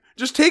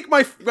Just take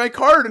my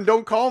card and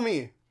don't call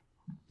me.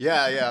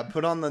 Yeah.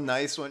 Put on the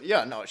nice one.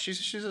 Yeah, no,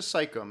 she's a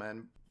psycho,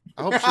 man.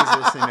 I hope she's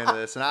listening to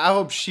this, and I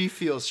hope she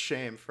feels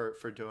shame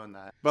for doing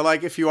that. But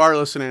like, if you are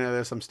listening to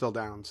this, I'm still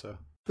down. So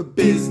The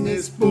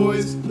business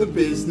boys, the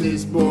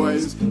business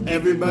boys.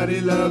 Everybody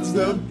loves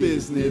the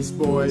business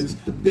boys.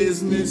 The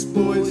business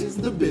boys,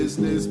 the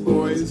business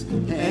boys.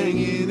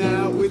 Hanging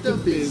out with the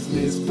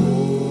business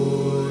boys.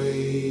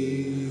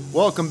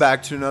 Welcome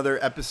back to another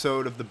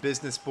episode of the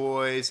Business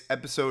Boys,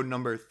 episode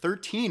number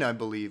 13, I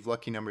believe.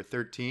 Lucky number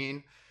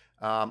 13.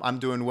 I'm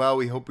doing well.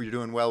 We hope you're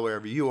doing well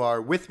wherever you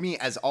are. With me,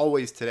 as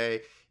always,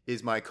 today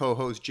is my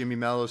co-host, Jimmy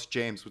Mellos.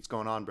 James, what's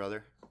going on,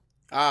 brother?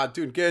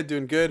 doing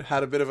good.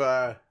 Had a bit of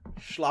a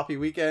sloppy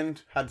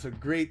weekend. Had some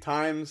great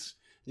times.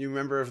 New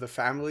member of the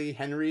family,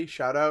 Henry,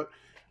 shout out.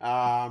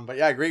 But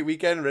yeah, great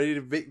weekend. Ready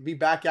to be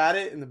back at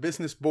it in the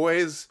Business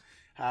Boys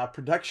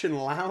production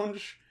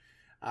lounge.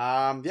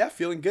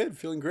 Feeling good.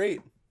 Feeling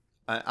great.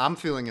 I'm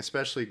feeling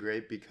especially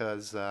great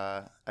because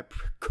I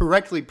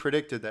correctly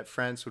predicted that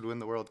France would win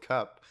the World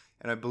Cup.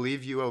 And I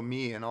believe you owe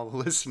me and all the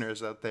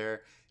listeners out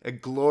there a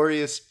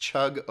glorious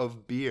chug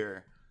of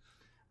beer.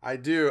 I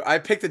do. I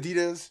picked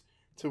Adidas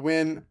to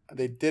win.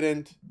 They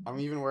didn't. I'm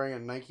even wearing a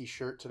Nike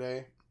shirt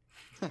today.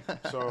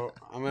 So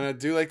I'm going to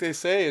do like they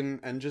say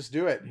and just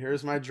do it.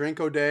 Here's my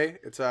Drinko Day.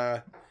 It's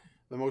the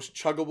most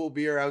chuggable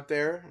beer out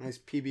there. Nice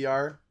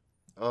PBR.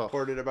 Oh.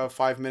 Poured it about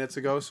 5 minutes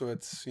ago. So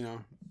it's,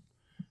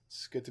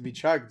 it's good to be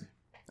chugged.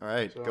 All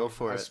right, So go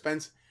for it.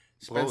 Spence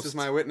Boast. is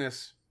my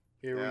witness.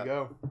 Here we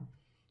go.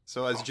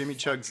 So as Jimmy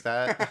chugs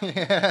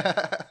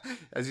that,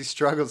 as he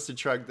struggles to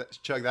chug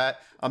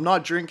that, I'm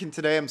not drinking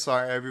today. I'm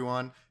sorry,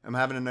 everyone. I'm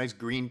having a nice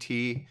green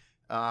tea.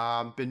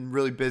 Been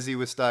really busy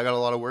with stuff. I got a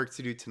lot of work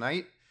to do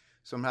tonight.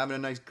 So I'm having a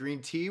nice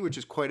green tea, which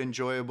is quite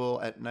enjoyable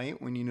at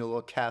night when you need a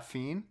little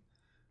caffeine.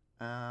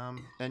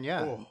 And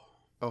yeah.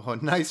 Oh,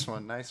 nice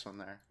one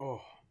there.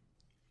 Oh.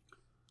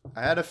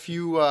 I had a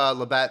few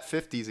Labatt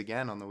 50s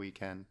again on the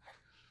weekend.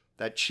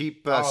 That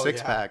cheap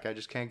six-pack. I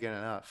just can't get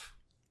enough.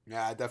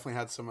 Yeah, I definitely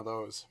had some of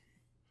those.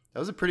 That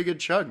was a pretty good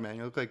chug, man.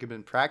 You look like you've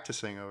been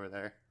practicing over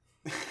there.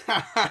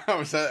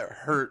 That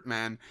hurt,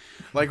 man.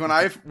 Like when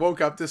I woke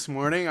up this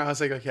morning, I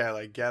was like, okay,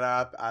 like get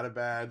up out of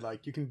bed.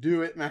 Like you can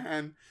do it,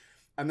 man.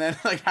 And then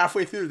like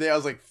halfway through the day, I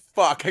was like,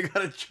 fuck, I got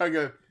to chug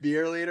a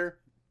beer later.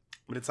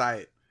 But it's all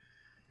right.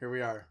 Here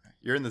we are.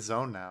 You're in the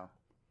zone now.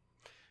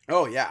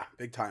 Oh, yeah.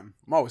 Big time.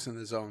 I'm always in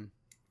the zone.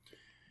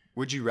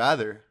 Would you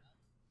rather?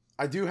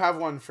 I do have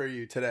one for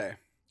you today.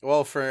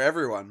 Well, for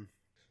everyone.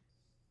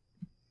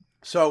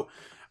 So,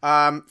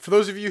 for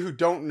those of you who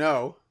don't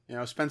know,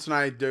 Spence and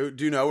I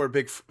do know we're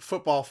big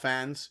football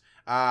fans.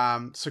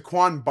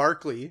 Saquon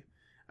Barkley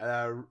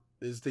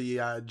is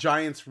the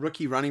Giants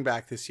rookie running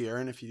back this year.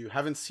 And if you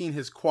haven't seen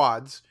his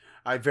quads,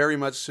 I very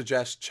much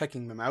suggest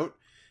checking them out.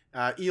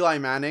 Eli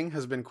Manning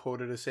has been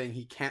quoted as saying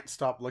he can't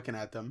stop looking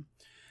at them.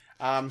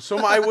 So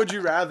my would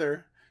you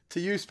rather to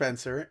you,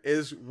 Spencer,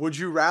 is would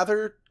you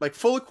rather, like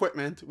full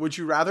equipment, would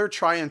you rather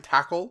try and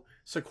tackle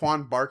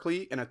Saquon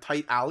Barkley in a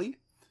tight alley?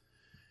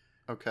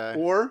 Okay.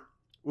 Or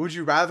would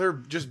you rather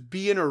just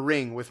be in a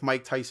ring with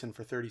Mike Tyson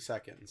for 30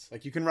 seconds?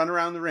 Like you can run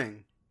around the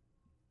ring.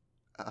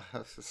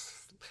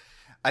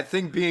 I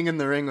think being in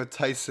the ring with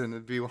Tyson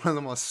would be one of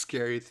the most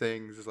scary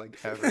things like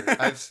ever.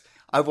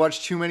 I've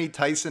watched too many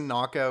Tyson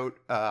knockout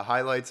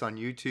highlights on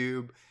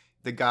YouTube.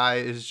 The guy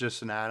is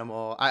just an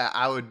animal.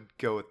 I would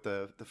go with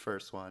the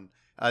first one.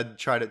 I'd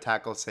try to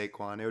tackle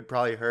Saquon. It would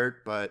probably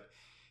hurt, but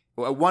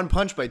one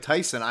punch by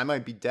Tyson, I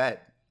might be dead.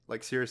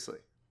 Like seriously.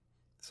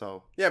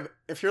 So yeah, but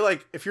if you're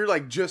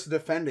like just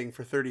defending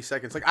for 30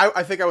 seconds, like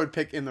I think I would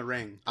pick in the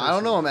ring. Personally. I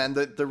don't know, man.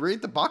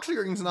 The boxing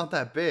ring's not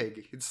that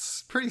big.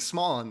 It's pretty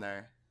small in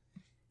there.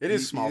 It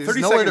is small. There's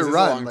 30 nowhere seconds to is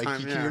run. a long Like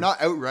time, you're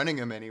not outrunning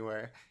him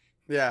anywhere.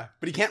 Yeah,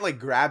 but he can't like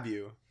grab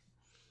you.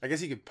 I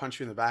guess he could punch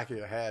you in the back of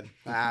your head.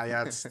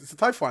 Yeah, it's a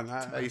tough one.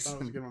 Tyson,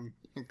 was a good one.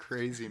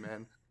 Crazy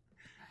man.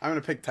 I'm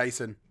gonna pick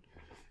Tyson.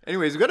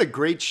 Anyways, we've got a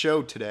great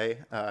show today.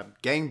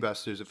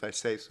 Gangbusters, if I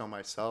say so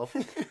myself.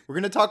 We're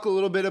going to talk a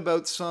little bit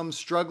about some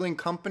struggling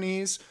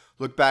companies,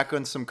 look back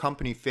on some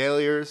company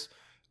failures.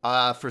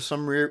 For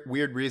some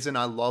weird reason,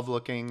 I love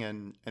looking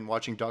and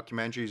watching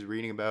documentaries,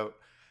 reading about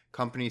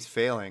companies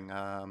failing.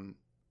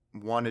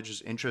 One, it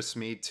just interests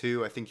me.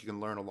 Two, I think you can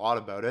learn a lot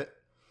about it.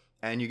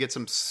 And you get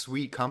some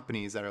sweet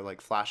companies that are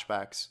like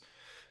flashbacks.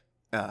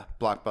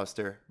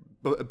 Blockbuster.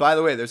 But by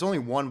the way, there's only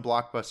one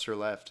Blockbuster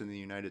left in the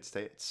United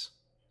States.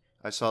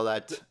 I saw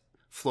that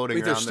floating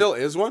around. There still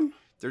is one?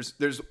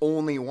 There's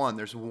only one.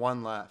 There's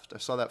one left. I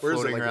saw that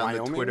floating around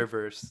Wyoming? the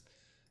Twitterverse.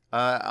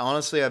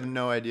 Honestly, I have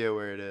no idea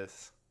where it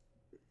is.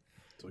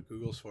 That's what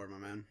Google's for, my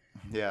man.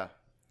 Yeah,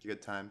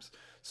 good times.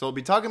 So we'll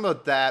be talking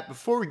about that.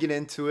 Before we get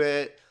into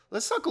it,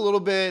 let's talk a little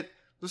bit.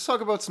 Let's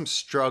talk about some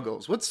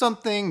struggles. What's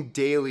something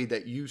daily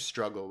that you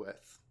struggle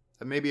with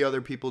that maybe other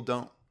people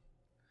don't?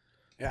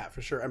 Yeah,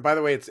 for sure. And by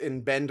the way, it's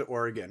in Bend,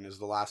 Oregon is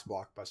the last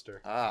Blockbuster.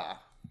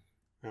 Ah.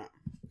 Yeah.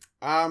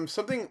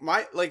 Something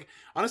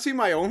honestly,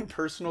 my own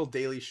personal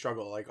daily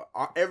struggle, like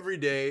every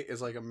day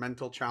is like a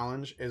mental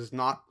challenge, is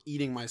not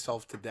eating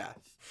myself to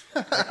death.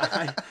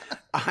 Like,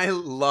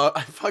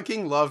 I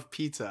fucking love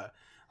pizza.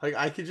 Like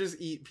I could just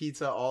eat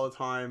pizza all the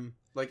time.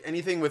 Like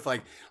anything with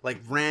like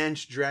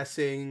ranch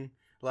dressing,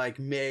 like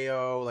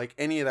mayo, like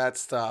any of that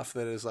stuff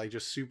that is like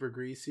just super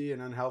greasy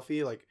and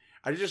unhealthy. Like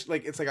I just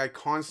like, it's like I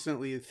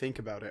constantly think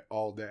about it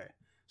all day.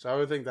 So I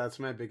would think that's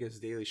my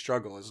biggest daily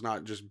struggle, is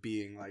not just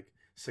being like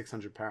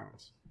 600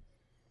 pounds.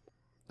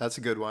 That's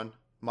a good one.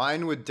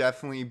 Mine would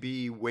definitely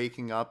be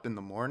waking up in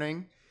the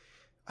morning.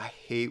 I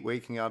hate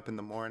waking up in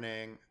the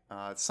morning.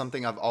 It's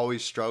something I've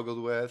always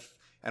struggled with,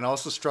 and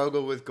also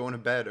struggle with going to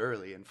bed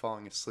early and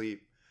falling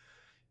asleep.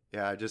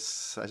 Yeah, I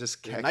just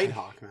can't.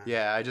 Nighthawk, man.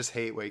 Yeah, I just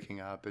hate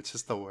waking up. It's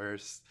just the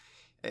worst.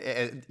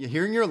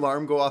 Hearing your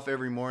alarm go off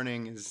every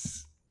morning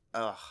is,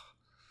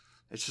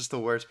 it's just the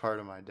worst part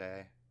of my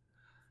day.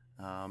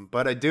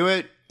 But I do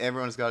it.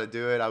 Everyone's got to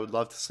do it. I would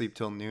love to sleep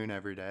till noon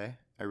every day.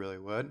 I really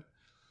would.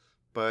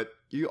 But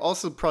you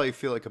also probably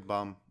feel like a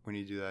bum when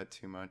you do that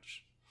too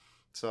much.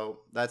 So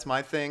that's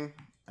my thing.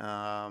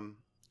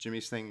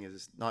 Jimmy's thing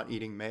is not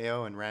eating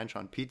mayo and ranch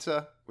on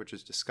pizza, which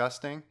is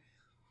disgusting.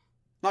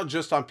 Not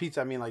just on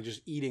pizza. I mean, like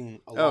just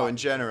eating a lot. Oh, in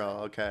general.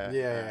 Okay.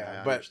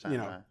 Yeah. But,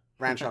 that.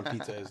 Ranch on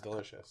pizza is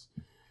delicious.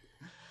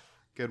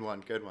 Good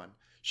one.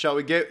 Shall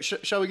we get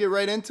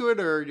right into it,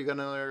 or are you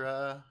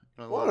gonna?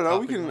 Well, I don't know.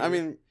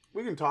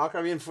 We can talk.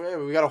 I mean,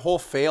 we got a whole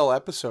fail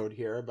episode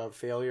here about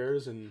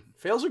failures, and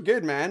fails are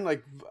good, man.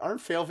 Like,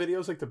 aren't fail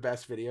videos like the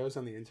best videos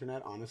on the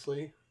internet?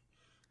 Honestly,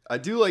 I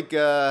do like.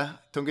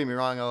 Don't get me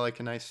wrong. I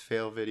like a nice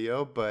fail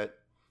video, but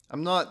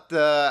I'm not.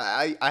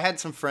 I had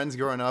some friends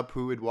growing up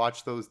who would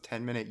watch those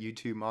 10-minute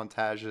YouTube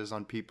montages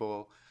on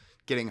people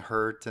getting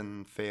hurt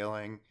and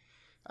failing.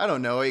 I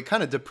don't know. It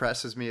kind of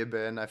depresses me a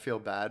bit, and I feel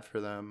bad for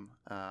them.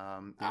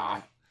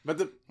 But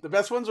the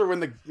best ones are when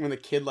the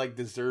kid like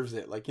deserves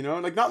it, like,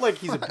 like not like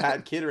he's a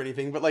bad kid or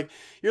anything, but like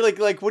you're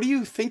like what are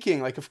you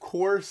thinking? Like, of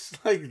course,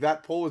 like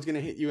that pole was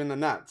gonna hit you in the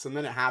nuts, and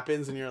then it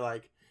happens, and you're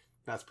like,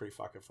 that's pretty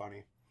fucking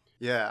funny.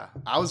 Yeah,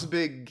 I was a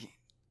big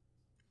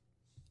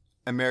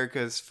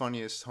America's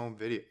Funniest Home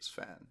Videos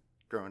fan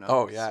growing up.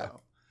 Oh yeah,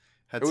 so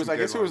it was. I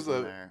guess it was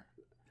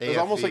it was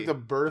almost like the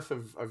birth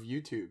of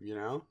YouTube.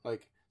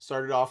 Like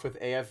started off with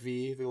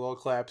AFV, the little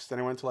clips, then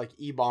it went to like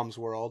E-Bombs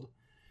World.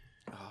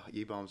 Oh,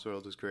 E-Bombs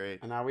World was great.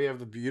 And now we have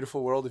the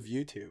beautiful world of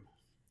YouTube.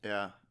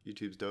 Yeah,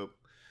 YouTube's dope.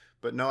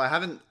 But no, I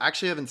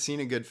haven't seen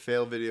a good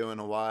fail video in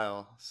a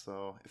while.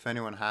 So if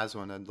anyone has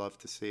one, I'd love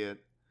to see it.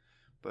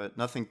 But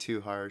nothing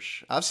too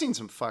harsh. I've seen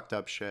some fucked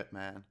up shit,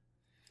 man.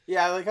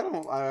 Yeah, like I'm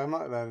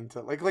not that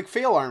into like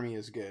Fail Army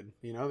is good.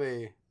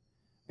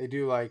 They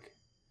do like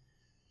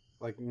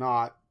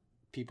not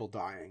people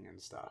dying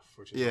and stuff,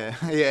 which is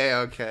yeah,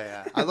 okay.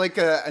 Yeah. I like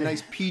a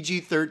nice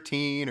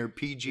PG-13 or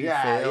PG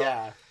fail.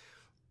 Yeah.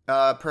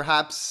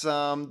 Perhaps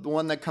the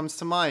one that comes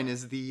to mind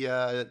is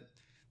the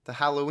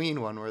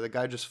Halloween one where the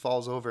guy just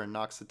falls over and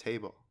knocks the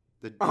table.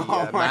 The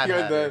my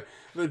God,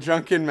 the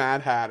Drunken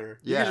Mad Hatter.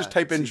 You can just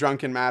type in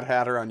Drunken Mad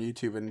Hatter on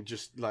YouTube and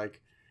just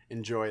like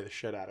enjoy the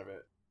shit out of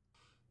it.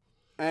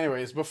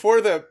 Anyways,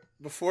 before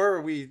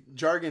we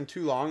jargon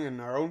too long in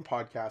our own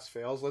podcast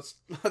fails, let's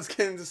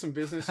get into some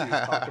business news.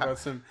 Talk about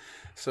some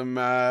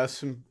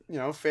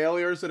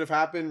failures that have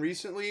happened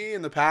recently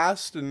in the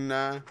past,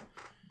 and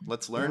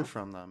let's learn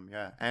from them.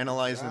 Yeah,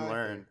 analyze and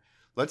learn.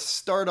 Let's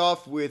start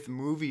off with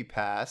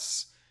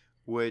MoviePass,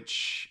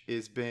 which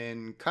has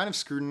been kind of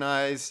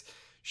scrutinized.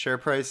 Share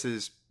price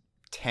is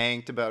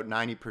tanked about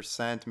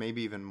 90%,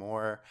 maybe even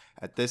more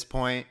at this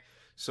point.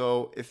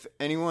 So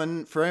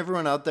for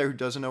everyone out there who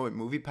doesn't know what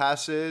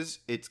MoviePass is,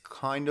 it's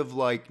kind of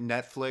like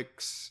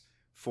Netflix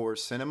for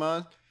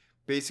cinema.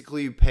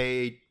 Basically, you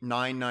pay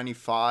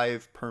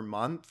 $9.95 per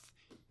month,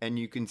 and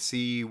you can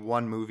see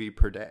one movie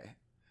per day.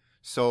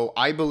 So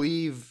I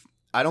believe,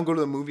 I don't go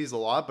to the movies a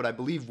lot, but I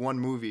believe one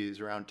movie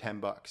is around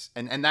 $10.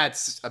 And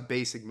that's a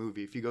basic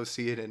movie. If you go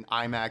see it in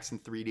IMAX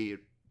and 3D, it'd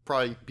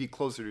probably be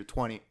closer to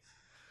 20.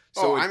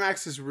 So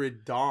IMAX is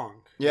redonk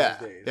these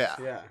days.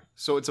 Yeah.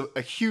 So it's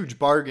a huge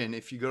bargain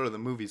if you go to the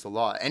movies a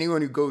lot.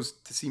 Anyone who goes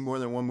to see more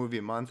than one movie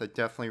a month, I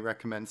definitely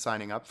recommend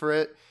signing up for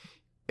it,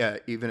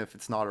 even if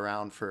it's not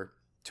around for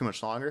too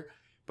much longer.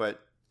 But,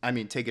 I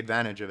mean, take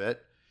advantage of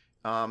it.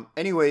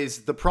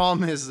 Anyways, the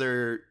problem is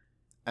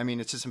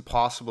it's just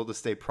impossible to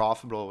stay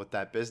profitable with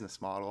that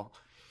business model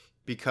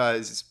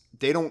because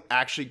they don't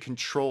actually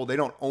they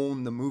don't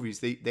own the movies.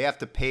 They have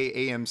to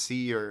pay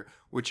AMC or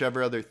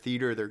whichever other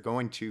theater they're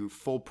going to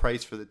full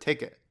price for the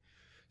ticket.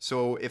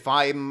 So if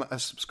I'm a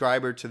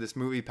subscriber to this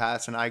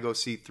MoviePass and I go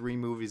see 3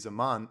 movies a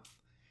month,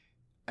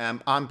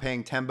 and I'm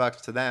paying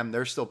 $10 to them,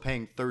 they're still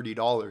paying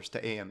 $30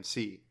 to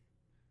AMC.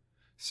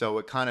 So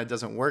it kind of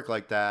doesn't work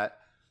like that.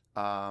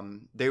 I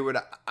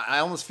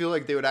almost feel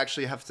like they would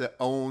actually have to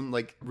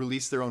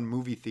release their own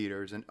movie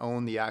theaters and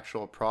own the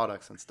actual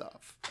products and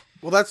stuff.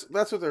 Well, that's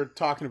what they're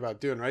talking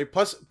about doing, right?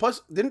 Plus,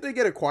 didn't they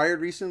get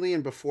acquired recently?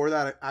 And before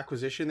that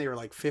acquisition, they were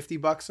like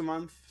 $50 a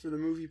month for the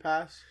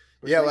MoviePass.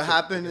 which Yeah, makes what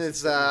happened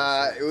is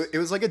I guess, it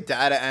was like a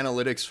data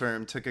analytics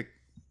firm took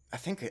I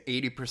think an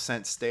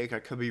 80% stake. I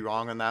could be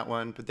wrong on that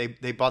one, but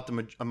they bought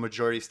a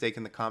majority stake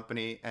in the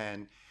company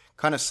and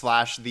kind of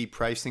slashed the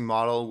pricing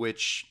model,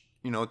 which,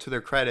 to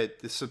their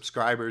credit, the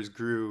subscribers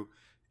grew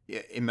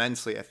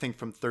immensely. I think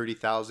from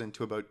 30,000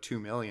 to about 2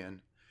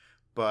 million.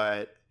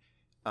 But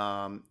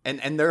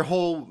and their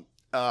whole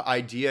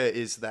idea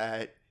is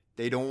that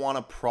they don't want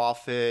to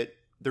profit.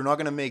 They're not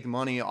going to make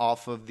money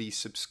off of the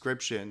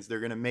subscriptions. They're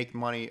going to make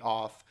money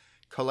off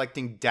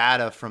collecting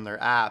data from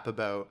their app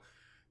about,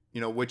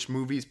 which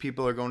movies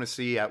people are going to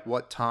see at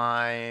what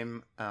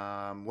time,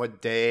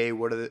 what day,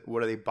 what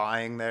are they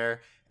buying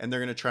there, and they're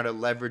going to try to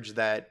leverage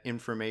that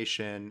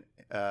information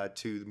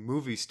to the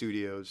movie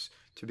studios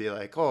to be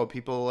like, oh,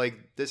 people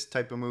like this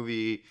type of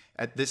movie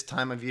at this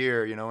time of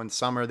year. In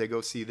summer they go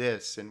see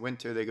this, in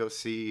winter they go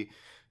see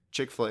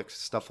chick flicks,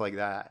 stuff like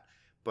that.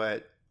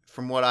 But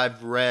from what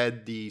I've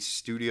read, the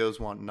studios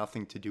want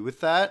nothing to do with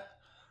that.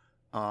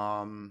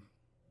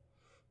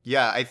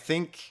 Yeah, I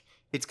think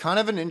it's kind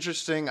of an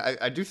interesting,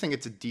 I do think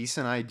it's a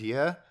decent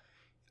idea.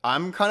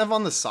 I'm kind of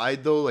on the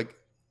side though, like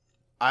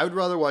I would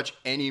rather watch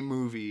any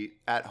movie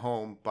at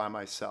home by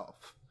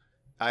myself.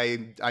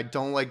 I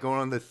don't like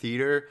going to the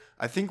theater.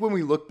 I think when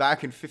we look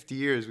back in 50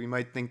 years, we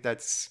might think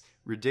that's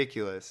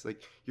ridiculous.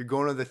 Like you're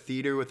going to the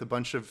theater with a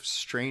bunch of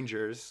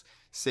strangers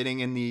sitting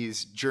in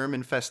these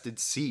germ-infested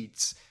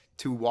seats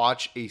to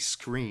watch a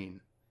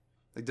screen.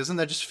 Like, doesn't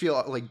that just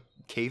feel like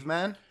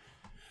caveman?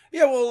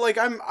 Yeah, well, like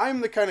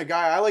I'm the kind of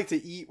guy, I like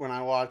to eat when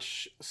I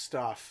watch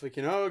stuff. Like,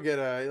 you could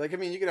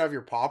have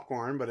your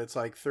popcorn, but it's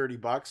like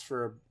 $30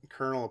 for a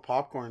kernel of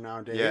popcorn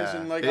nowadays. Yeah,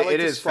 And like I like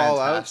to sprawl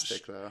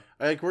fantastic, out.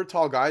 though. Like we're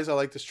tall guys, I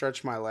like to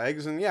stretch my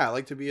legs, and yeah, I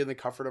like to be in the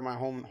comfort of my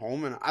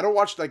home. And I don't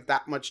watch like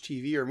that much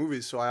TV or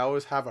movies, so I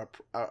always have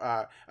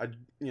a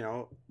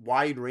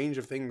wide range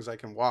of things I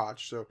can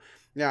watch. So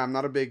yeah, I'm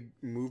not a big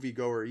movie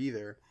goer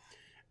either,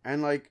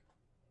 and like,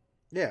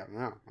 yeah,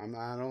 no,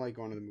 I don't like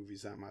going to the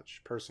movies that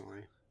much personally.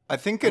 I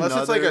think Unless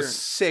it's like a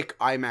sick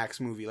IMAX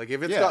movie, like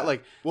if it's got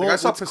like I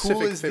saw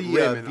Pacific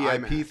Rim in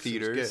VIP IMAX,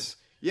 theaters.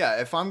 Yeah,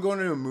 if I'm going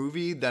to a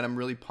movie that I'm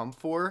really pumped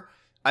for,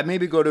 I'd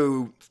maybe go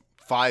to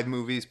 5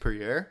 movies per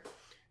year.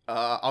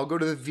 I'll go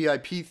to the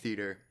VIP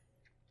theater.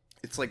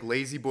 It's like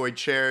Lazy Boy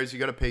chairs. You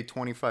got to pay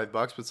 $25,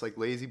 but it's like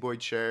Lazy Boy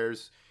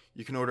chairs.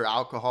 You can order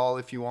alcohol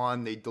if you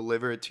want. They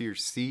deliver it to your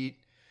seat.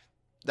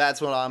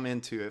 That's what I'm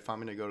into if I'm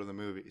going to go to the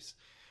movies.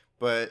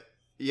 But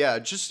yeah,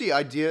 just the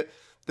idea.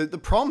 The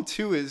problem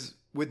too is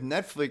with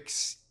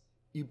Netflix,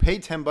 you pay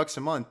 $10 a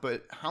month,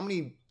 but how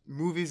many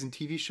movies and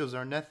TV shows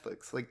are on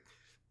Netflix? Like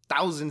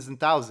thousands and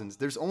thousands.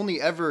 There's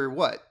only ever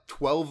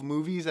 12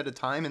 movies at a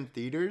time in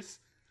theaters?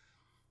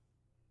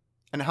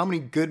 And how many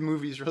good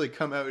movies really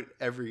come out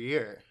every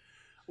year?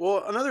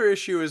 Well, another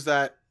issue is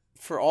that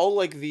for all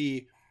like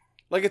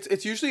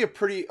it's usually a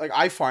pretty, like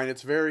I find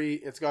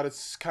it's got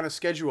its kind of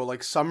schedule.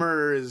 Like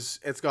summer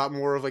it's got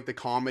more of like the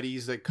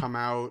comedies that come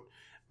out,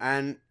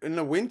 and in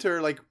the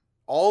winter, like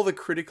all the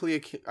critically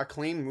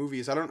acclaimed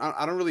movies. I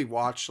don't really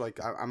watch, like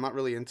I'm not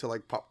really into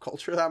like pop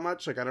culture that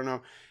much. Like I don't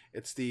know.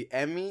 It's the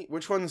Emmy.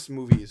 Which one's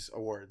movies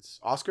awards?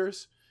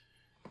 Oscars?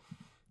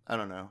 I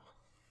don't know.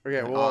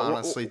 Okay, well,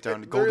 honestly,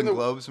 don't. Golden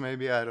Globes,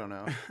 maybe. I don't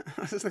know.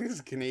 I just think it's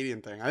a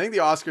Canadian thing. I think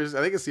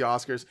it's the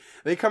Oscars.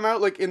 They come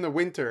out like in the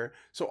winter,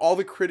 so all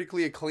the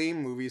critically acclaimed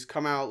movies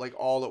come out like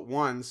all at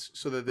once,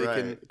 so that they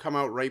can come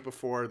out right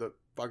before the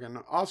fucking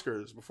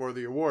Oscars, before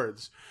the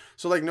awards.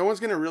 So like no one's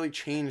gonna really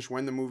change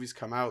when the movies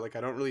come out. Like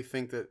I don't really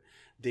think that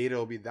data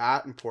will be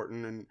that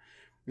important, and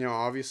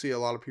obviously a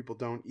lot of people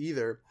don't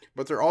either.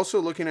 But they're also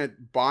looking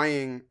at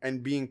buying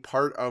and being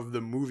part of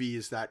the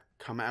movies that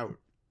come out.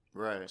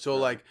 Right. So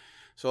like.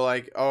 So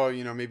like, oh,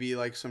 maybe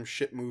like some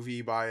shit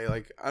movie by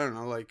like, I don't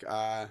know, like,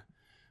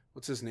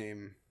 what's his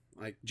name?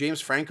 Like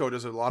James Franco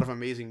does a lot of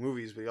amazing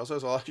movies, but he also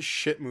has a lot of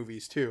shit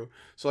movies too.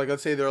 So like,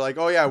 let's say they're like,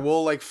 oh yeah,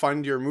 we'll like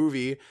fund your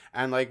movie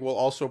and like, we'll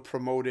also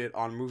promote it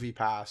on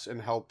MoviePass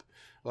and help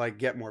like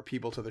get more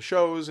people to the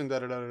shows and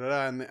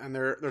da-da-da-da-da. And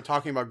they're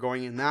talking about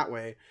going in that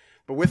way.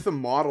 But with the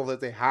model that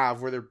they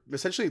have where they're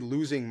essentially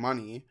losing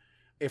money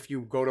if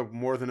you go to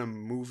more than a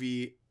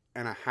movie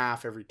and a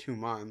half every 2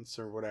 months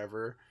or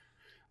whatever.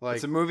 Like,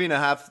 it's a movie and a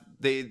half.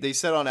 They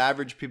said on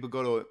average people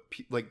go to,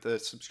 like the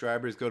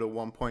subscribers go to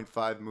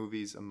 1.5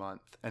 movies a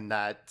month, and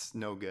that's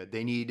no good.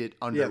 They need it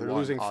under they're one,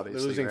 losing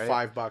obviously,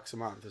 right? $5 a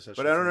month.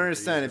 But I don't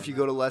understand if you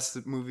go to less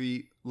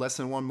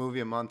than one movie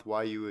a month,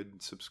 why you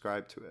would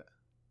subscribe to it,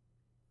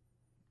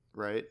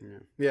 right?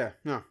 Yeah,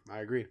 no, I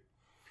agree.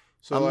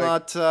 So I'm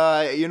not.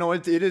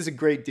 It is a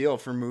great deal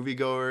for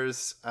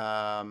moviegoers.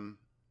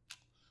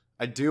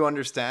 I do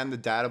understand the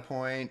data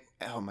point.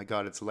 Oh my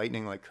God, it's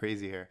lightning like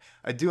crazy here.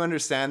 I do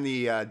understand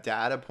the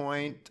data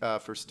point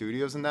for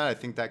studios and that. I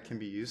think that can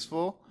be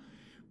useful.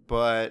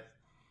 But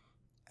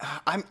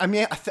I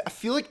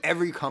feel like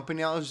every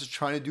company now is just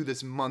trying to do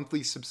this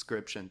monthly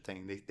subscription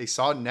thing. They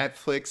saw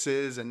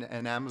Netflix's and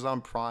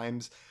Amazon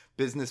Prime's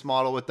business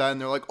model with that,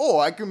 and they're like, oh,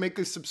 I can make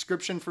a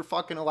subscription for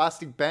fucking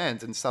elastic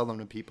bands and sell them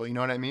to people. You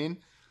know what I mean?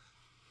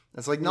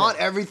 It's like not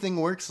everything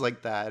works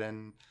like that,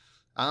 and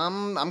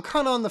I'm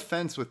kind of on the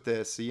fence with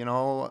this. You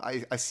know,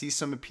 I see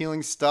some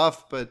appealing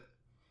stuff, but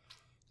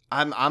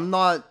I'm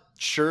not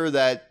sure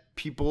that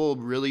people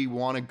really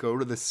want to go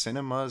to the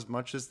cinema as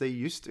much as they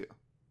used to.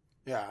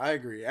 Yeah, I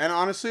agree. And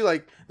honestly,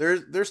 like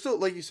there's still,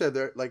 like you said,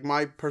 there, like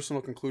my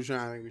personal conclusion,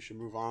 I think we should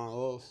move on a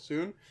little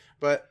soon.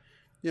 But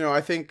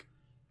I think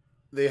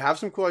they have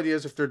some cool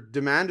ideas. If their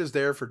demand is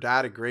there for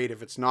data, great.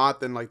 If it's not,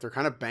 then like they're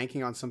kind of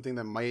banking on something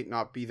that might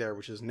not be there,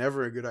 which is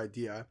never a good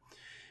idea.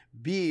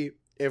 B,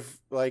 if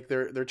like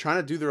they're trying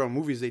to do their own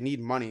movies, they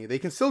need money. They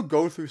can still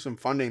go through some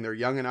funding. They're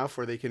young enough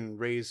where they can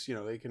raise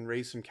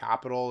some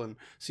capital and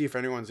see if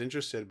anyone's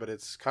interested. But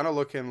it's kind of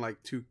looking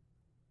like too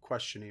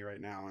questiony right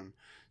now, and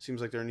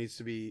seems like there needs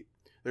to be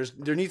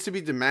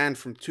demand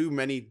from too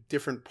many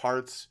different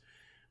parts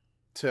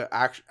to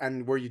act,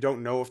 and where you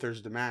don't know if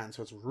there's demand.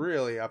 So it's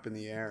really up in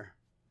the air.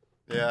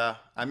 Yeah,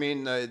 I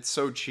mean, it's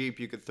so cheap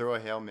you could throw a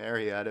Hail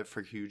Mary at it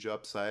for huge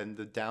upside, and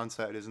the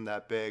downside isn't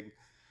that big.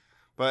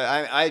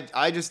 But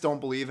I just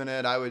don't believe in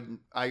it.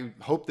 I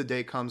hope the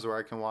day comes where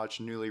I can watch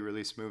newly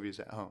released movies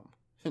at home,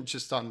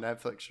 just on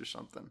Netflix or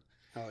something.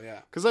 Oh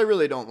yeah, because I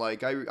really don't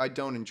I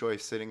don't enjoy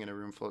sitting in a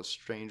room full of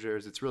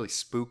strangers. It's really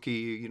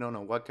spooky. You don't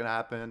know what can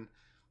happen.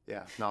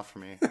 Yeah, not for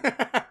me.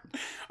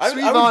 I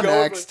would on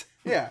next.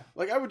 Yeah,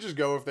 like I would just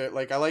go if that.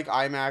 Like I like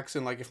IMAX,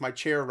 and like if my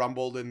chair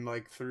rumbled and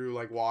like threw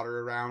like water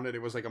around it,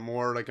 it was like a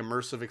more like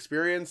immersive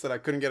experience that I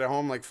couldn't get at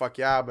home. Like fuck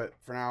yeah, but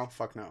for now,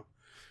 fuck no.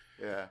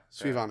 Yeah,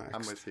 Suivant next.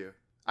 I'm with you.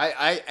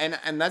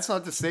 And that's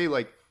not to say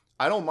like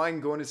I don't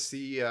mind going to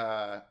see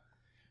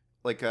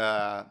like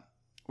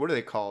what are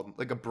they called?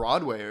 Like a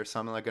Broadway or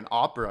something, like an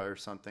opera or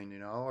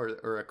something,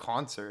 or a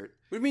concert.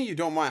 What do you mean you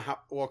don't mind?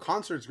 Well, a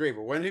concert's great,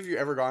 but when have you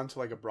ever gone to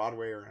like a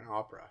Broadway or an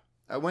opera?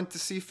 I went to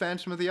see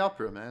Phantom of the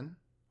Opera, man.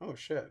 Oh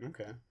shit!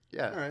 Okay.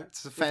 Yeah, all right.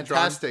 It's a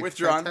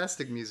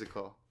fantastic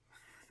musical.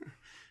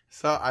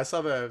 So I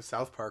saw the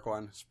South Park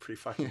one. It's pretty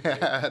fucking great.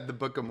 The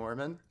Book of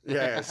Mormon.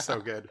 Yeah, it's so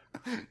good.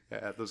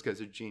 Yeah, those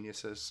guys are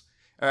geniuses.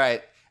 All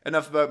right,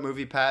 enough about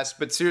MoviePass.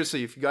 But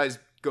seriously, if you guys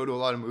go to a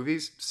lot of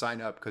movies,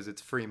 sign up because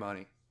it's free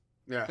money.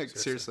 Yeah,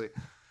 seriously.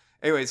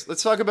 Anyways,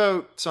 let's talk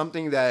about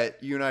something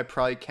that you and I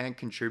probably can't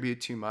contribute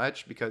too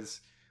much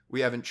because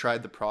we haven't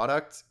tried the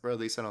product, or at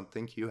least I don't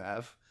think you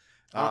have.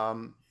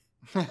 But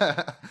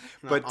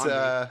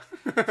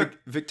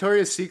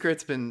Victoria's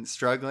Secret's been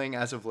struggling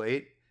as of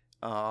late.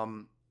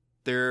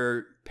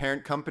 Their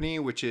parent company,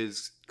 which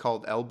is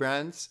called L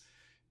Brands,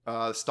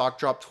 stock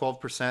dropped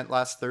 12%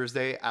 last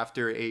Thursday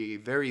after a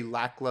very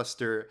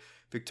lackluster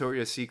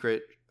Victoria's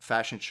Secret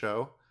fashion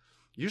show.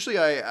 Usually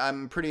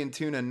I'm pretty in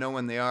tune and know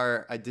when they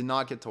are. I did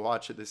not get to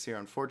watch it this year,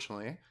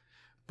 unfortunately.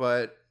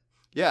 But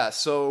yeah,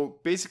 so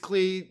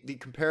basically the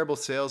comparable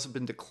sales have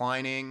been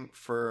declining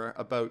for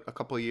about a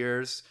couple of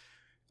years.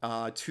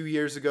 2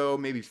 years ago,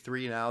 maybe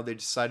 3 now, they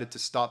decided to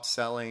stop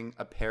selling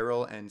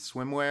apparel and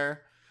swimwear.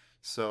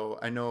 So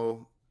I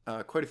know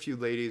quite a few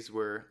ladies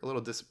were a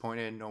little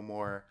disappointed. No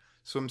more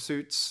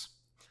swimsuits.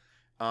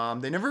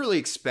 They never really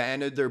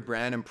expanded their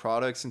brand and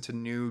products into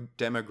new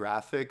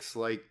demographics.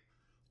 Like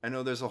I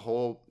know there's a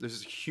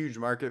huge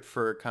market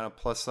for kind of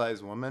plus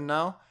size women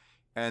now,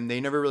 and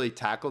they never really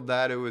tackled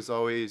that. It was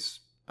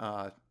always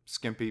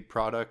skimpy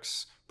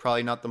products,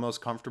 probably not the most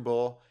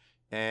comfortable.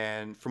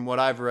 And from what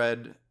I've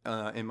read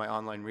in my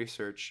online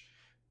research,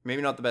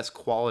 maybe not the best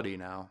quality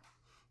now.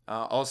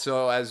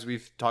 Also, as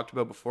we've talked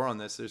about before on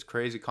this, there's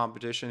crazy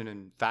competition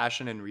in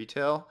fashion and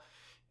retail.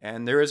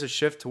 And there is a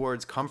shift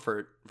towards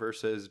comfort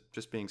versus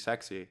just being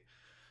sexy.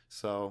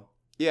 So,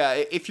 yeah,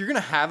 if you're going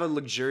to have a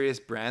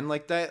luxurious brand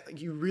like that,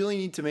 you really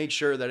need to make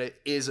sure that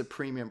it is a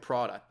premium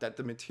product, that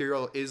the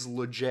material is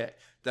legit,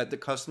 that the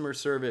customer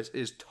service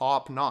is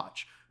top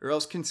notch. Or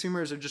else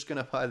consumers are just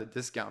going to buy the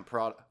discount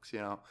products,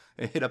 and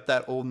hit up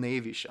that Old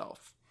Navy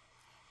shelf.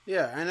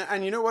 Yeah,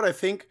 and you know what I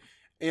think,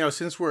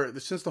 since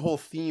the whole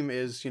theme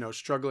is,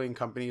 struggling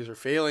companies or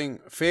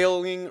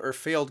failing or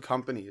failed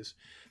companies,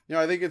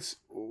 I think it's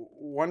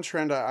one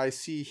trend I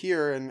see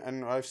here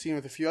and I've seen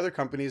with a few other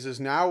companies is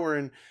now we're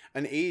in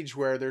an age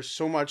where there's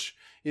so much,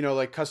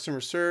 like customer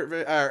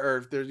service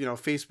or there's,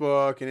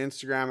 Facebook and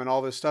Instagram and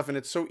all this stuff. And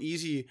it's so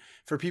easy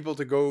for people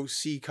to go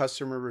see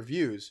customer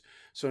reviews.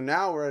 So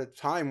now we're at a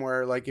time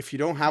where like, if you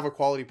don't have a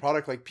quality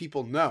product, like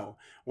people know,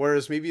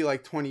 whereas maybe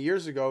like 20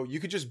 years ago,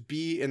 you could just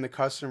be in the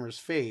customer's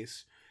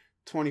face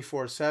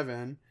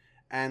 24/7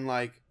 and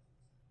like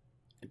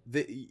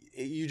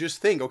you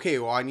just think, okay,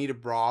 well, I need a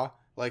bra.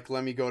 Like,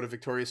 let me go to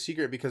Victoria's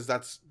Secret because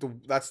that's the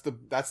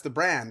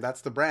brand.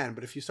 That's the brand.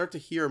 But if you start to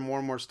hear more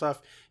and more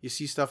stuff, you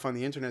see stuff on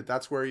the internet,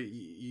 that's where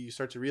you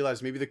start to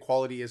realize maybe the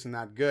quality isn't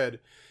that good.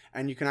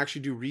 And you can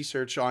actually do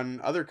research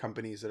on other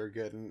companies that are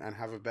good and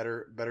have a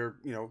better,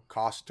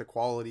 cost to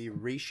quality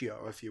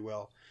ratio, if you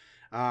will.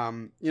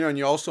 And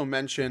you also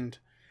mentioned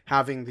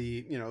having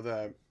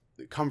the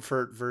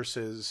comfort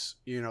versus,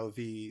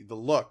 the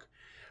look.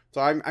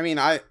 So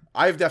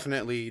I've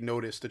definitely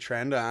noticed the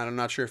trend. And I'm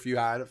not sure if you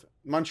had.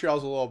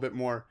 Montreal's a little bit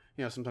more,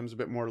 sometimes a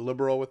bit more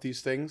liberal with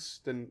these things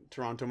than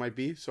Toronto might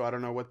be. So I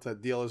don't know what the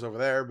deal is over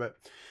there, but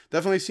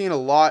definitely seen a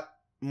lot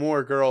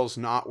more girls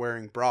not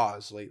wearing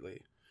bras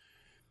lately.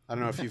 I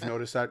don't know if you've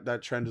noticed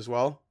that trend as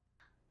well.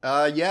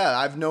 Yeah,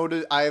 I've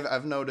noticed.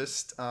 I've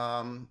noticed.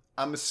 I'm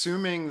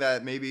assuming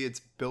that maybe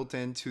it's built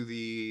into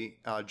the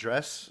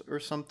dress or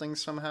something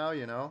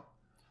somehow.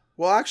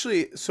 Well,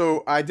 actually,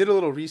 so I did a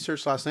little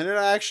research last night, and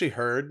I actually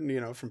heard,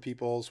 from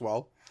people as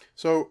well.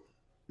 So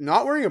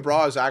not wearing a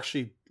bra is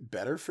actually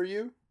better for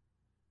you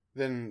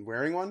than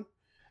wearing one.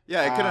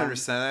 Yeah, I could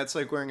understand that. It's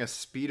like wearing a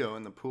Speedo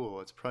in the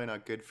pool. It's probably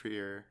not good for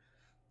your,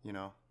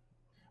 Well,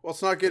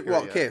 it's not good.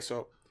 Well, okay,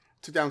 so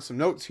took down some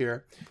notes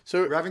here.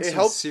 So we're having it some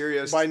helps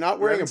serious by not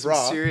wearing a bra.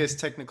 Some serious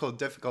technical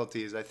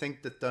difficulties. I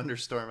think the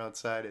thunderstorm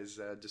outside is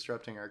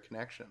disrupting our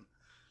connection.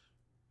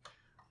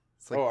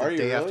 It's like the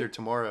day after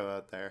tomorrow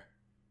out there.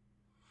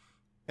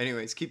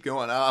 Anyways, keep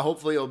going.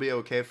 Hopefully, it'll be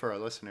okay for our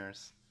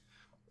listeners.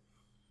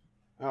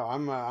 Oh,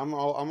 I'm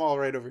all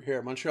right over here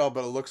at Montreal,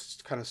 but it looks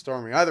kind of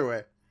stormy. Either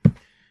way,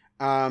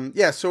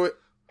 So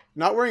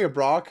not wearing a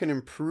bra can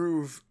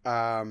improve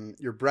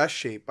your breast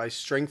shape by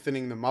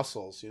strengthening the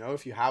muscles.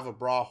 If you have a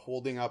bra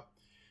holding up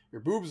your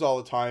boobs all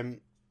the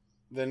time,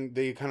 then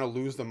they kind of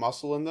lose the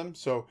muscle in them.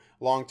 So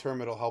long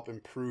term, it'll help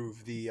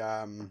improve the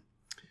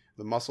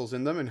muscles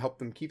in them and help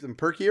them keep them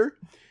perkier.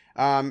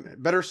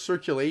 Better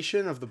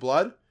circulation of the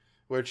blood,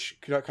 which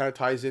kind of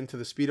ties into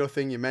the Speedo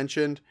thing you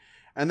mentioned.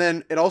 And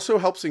then it also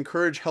helps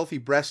encourage healthy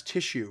breast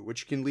tissue,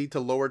 which can lead to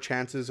lower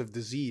chances of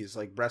disease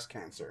like breast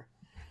cancer.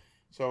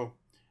 So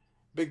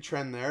big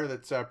trend there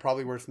that's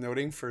probably worth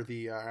noting for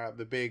the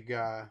big,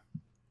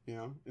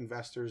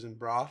 investors in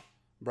bras.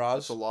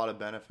 That's a lot of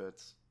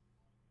benefits.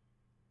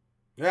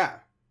 Yeah.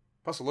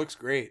 Plus it looks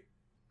great.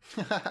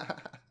 We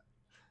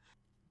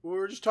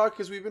were just talking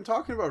because we've been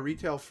talking about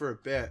retail for a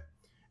bit.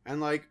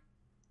 And like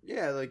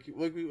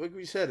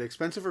we said,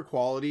 expensive for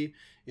quality,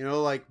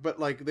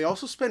 but they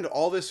also spend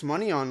all this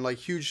money on like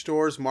huge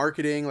stores,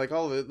 marketing, like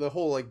all the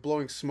whole like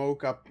blowing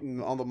smoke up,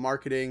 all the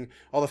marketing,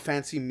 all the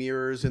fancy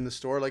mirrors in the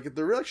store. Like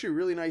they're actually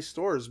really nice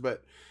stores,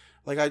 but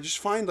like I just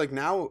find like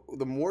now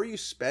the more you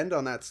spend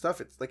on that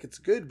stuff, it's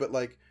good, but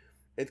like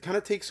it kind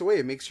of takes away.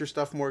 It makes your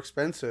stuff more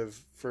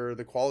expensive for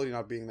the quality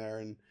not being there.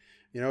 And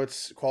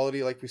it's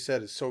quality, like we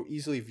said, is so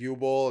easily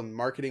viewable and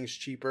marketing's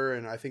cheaper.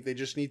 And I think they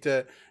just need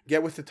to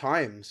get with the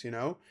times,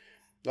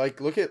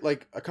 Like look at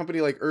like a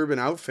company like Urban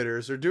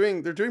Outfitters. They're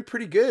doing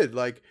pretty good.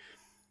 Like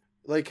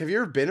have you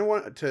ever been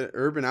to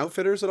Urban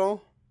Outfitters at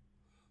all?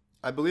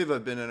 I believe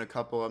I've been in a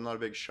couple. I'm not a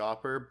big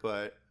shopper,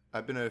 but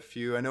I've been in a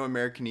few. I know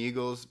American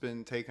Eagle's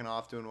been taking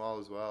off, doing well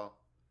as well.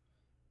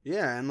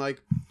 Yeah, and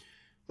like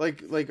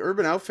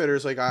Urban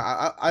Outfitters, like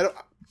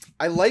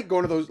I like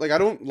going to those. Like I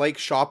don't like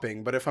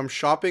shopping, but if I'm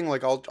shopping,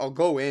 like I'll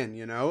go in,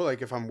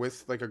 like if I'm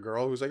with like a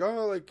girl who's like,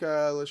 oh, like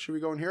should we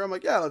go in here? I'm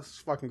like, yeah, let's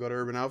fucking go to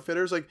Urban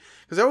Outfitters, like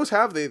because they always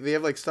have they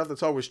have like stuff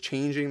that's always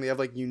changing. They have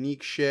like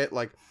unique shit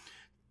like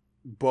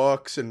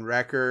books and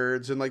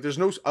records, and like there's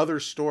no other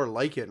store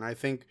like it. And I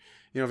think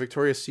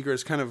Victoria's Secret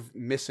is kind of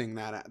missing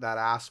that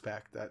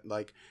aspect, that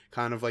like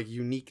kind of like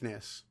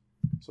uniqueness.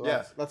 So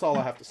yeah, that's all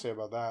I have to say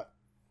about that.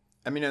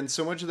 I mean, and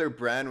so much of their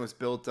brand was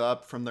built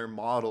up from their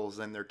models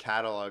and their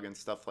catalog and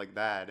stuff like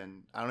that.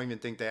 And I don't even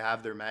think they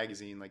have their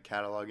magazine like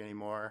catalog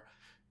anymore.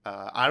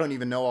 I don't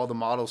even know all the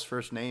models'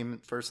 first and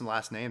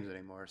last names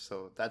anymore.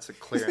 So that's a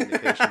clear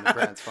indication the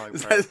brand's falling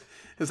apart.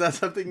 Is that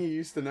something you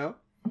used to know?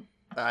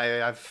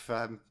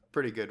 I'm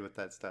pretty good with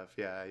that stuff.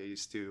 Yeah, I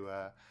used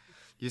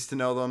to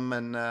know them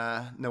and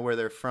know where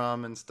they're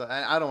from and stuff.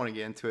 I don't want to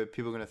get into it.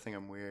 People are gonna think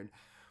I'm weird.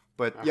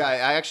 But yeah,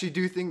 I actually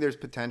do think there's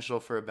potential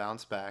for a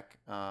bounce back.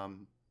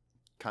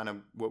 Kind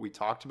of what we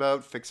talked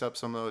about, fix up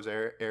some of those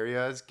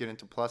areas, get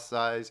into plus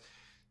size,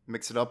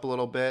 mix it up a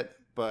little bit,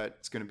 but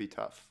it's going to be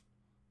tough.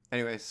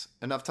 Anyways,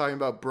 enough talking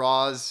about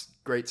bras.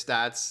 Great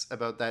stats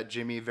about that,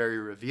 Jimmy. Very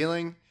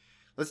revealing.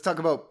 Let's talk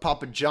about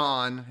Papa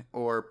John,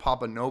 or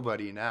Papa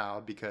Nobody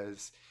now,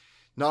 because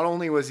not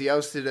only was he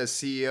ousted as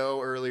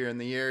CEO earlier in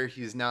the year,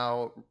 he's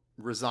now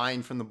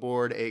resigned from the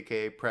board,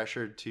 aka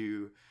pressured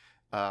to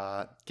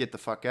get the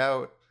fuck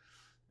out.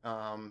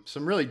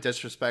 Some really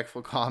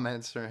disrespectful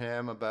comments from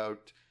him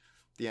about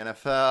the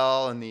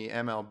NFL and the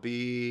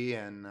MLB,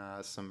 and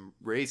some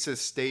racist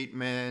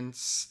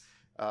statements.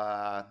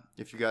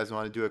 If you guys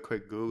want to do a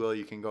quick Google,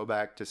 you can go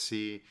back to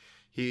see.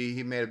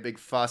 He made a big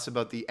fuss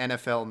about the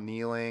NFL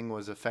kneeling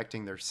was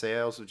affecting their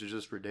sales, which is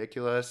just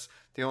ridiculous.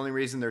 The only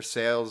reason their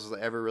sales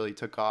ever really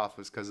took off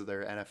was because of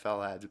their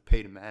NFL ads with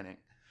Peyton Manning.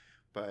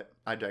 But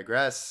I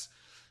digress.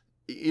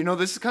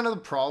 This is kind of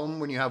the problem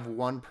when you have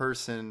one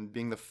person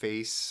being the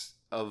face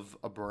of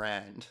a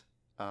brand.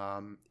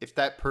 If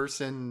that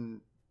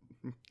person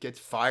gets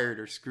fired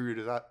or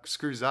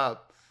screws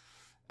up,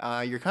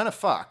 you're kind of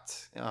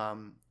fucked.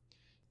 Kind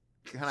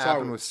of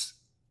happened with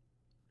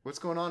what's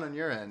going on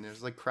your end.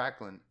 There's like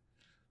crackling.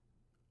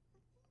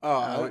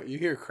 Oh, you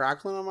hear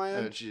crackling on my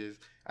end? Oh, jeez.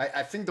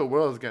 I think the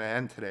world is gonna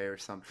end today or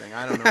something.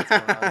 I don't know what's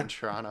going on in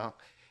Toronto.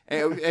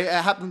 It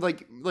happened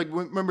like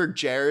remember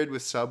Jared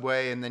with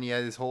Subway, and then he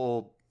had his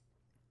whole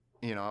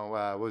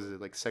what was it,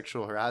 like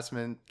sexual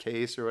harassment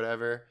case or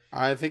whatever?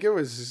 I think it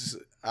was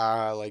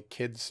like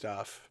kid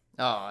stuff.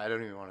 Oh, I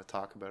don't even want to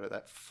talk about it.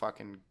 That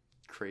fucking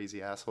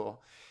crazy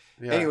asshole.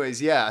 Yeah.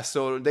 Anyways, yeah,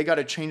 so they got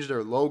to change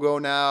their logo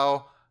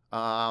now.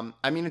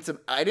 I mean,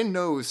 I didn't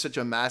know it was such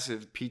a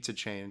massive pizza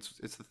chain.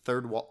 It's the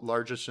third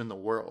largest in the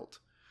world.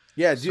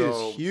 Yeah, dude,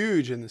 So- it's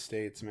huge in the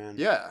States, man.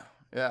 Yeah,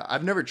 yeah.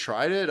 I've never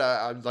tried it.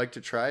 I'd like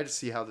to try to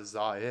see how the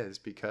za is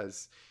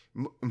because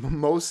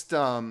most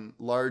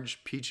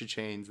large pizza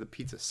chains, the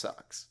pizza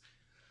sucks.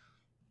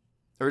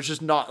 Or it's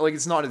just not like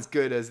it's not as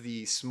good as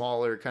the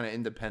smaller kind of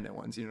independent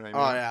ones. You know what I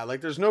mean? Oh yeah,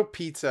 like there's no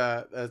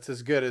pizza that's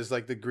as good as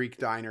like the Greek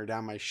diner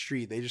down my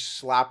street. They just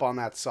slap on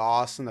that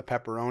sauce and the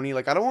pepperoni.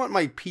 Like I don't want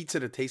my pizza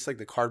to taste like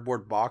the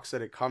cardboard box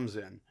that it comes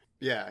in.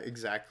 Yeah,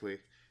 exactly.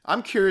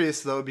 I'm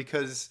curious though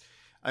because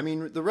I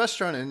mean the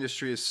restaurant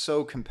industry is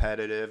so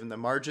competitive and the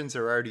margins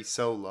are already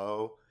so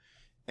low,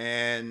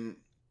 and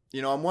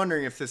I'm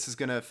wondering if this is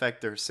going to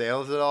affect their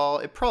sales at all.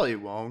 It probably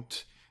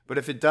won't, but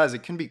if it does,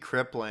 it can be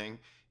crippling.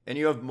 And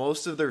you have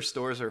most of their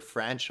stores are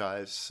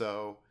franchised,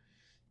 so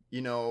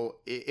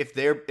if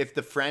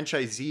the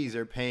franchisees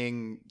are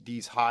paying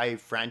these high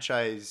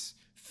franchise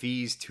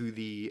fees to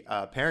the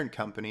parent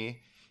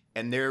company,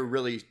 and they're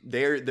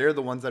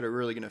the ones that are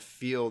really going to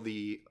feel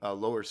the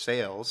lower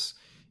sales,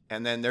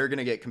 and then they're going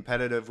to get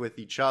competitive with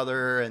each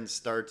other and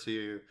start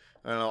to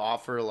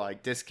offer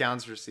like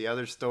discounts versus the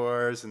other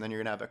stores, and then you're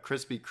going to have a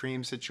Krispy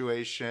Kreme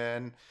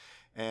situation.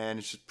 And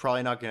it's just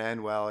probably not going to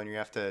end well, and you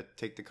have to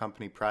take the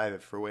company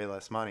private for way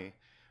less money.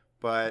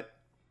 But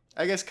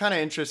I guess kind of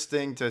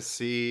interesting to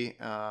see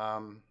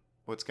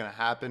what's going to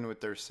happen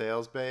with their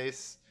sales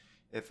base,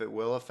 if it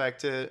will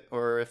affect it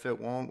or if it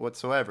won't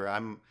whatsoever.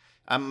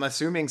 I'm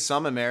assuming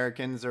some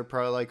Americans are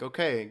probably like,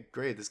 okay,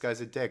 great, this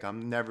guy's a dick.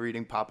 I'm never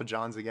eating Papa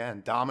John's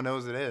again.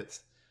 Domino's it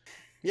is.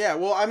 Yeah,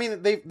 well, I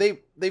mean, they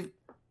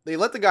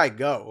let the guy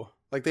go.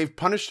 Like they've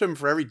punished him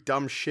for every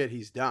dumb shit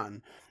he's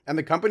done. And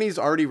the company's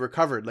already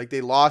recovered. Like they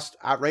lost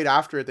right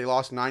after it. They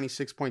lost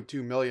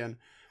 96.2 million.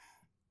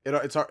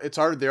 It's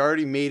already, they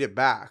already made it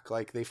back.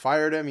 Like they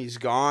fired him. He's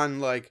gone.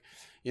 Like,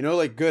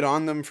 like good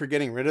on them for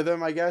getting rid of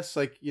them, I guess.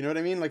 Like, you know what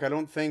I mean? Like, I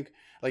don't think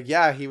like,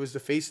 yeah, he was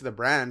the face of the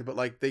brand, but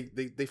like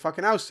they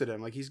fucking ousted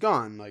him. Like he's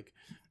gone. Like,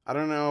 I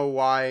don't know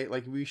why,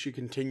 like we should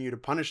continue to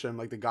punish him.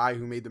 Like the guy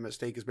who made the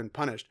mistake has been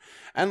punished.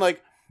 And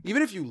like,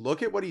 even if you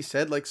look at what he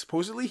said, like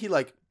supposedly he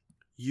like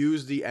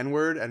used the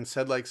N-word and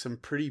said like some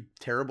pretty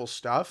terrible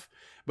stuff,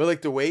 but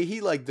like the way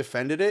he like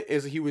defended it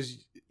is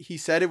he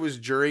said it was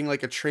during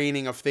like a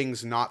training of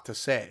things not to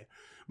say.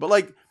 But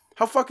like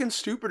how fucking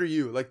stupid are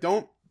you? Like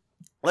don't,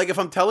 like if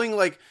I'm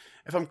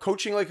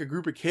coaching like a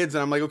group of kids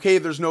and I'm like, okay,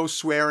 there's no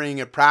swearing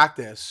at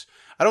practice,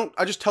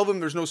 I just tell them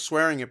there's no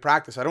swearing at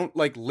practice. I don't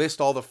like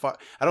list all the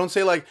I don't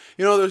say like,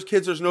 those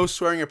kids, there's no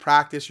swearing at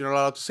practice. You're not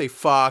allowed to say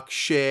fuck,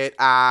 shit,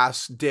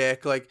 ass,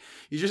 dick. Like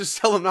you just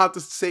tell them not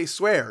to say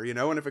swear,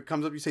 and if it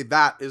comes up, you say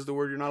that is the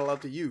word you're not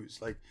allowed to use.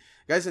 Like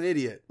the guy's an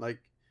idiot. Like,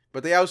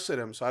 but they ousted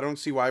him. So I don't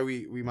see why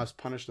we must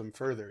punish them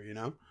further,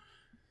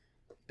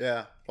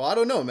 Yeah. Well, I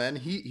don't know, man.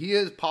 He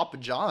is Papa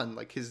John.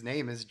 Like his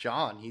name is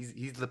John.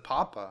 He's the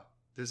Papa.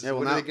 Are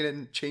they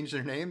going to change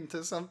their name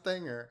to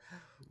something or,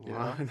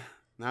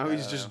 Now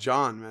he's just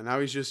John, man. Now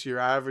he's just your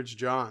average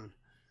John.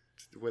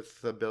 With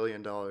 $1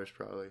 billion,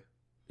 probably.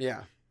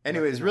 Yeah.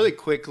 Anyways, really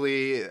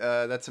quickly,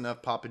 that's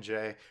enough Papa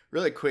J.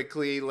 Really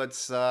quickly,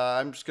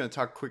 I'm just going to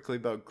talk quickly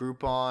about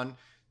Groupon.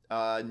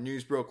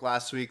 News broke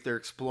last week. They're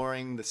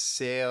exploring the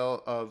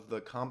sale of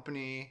the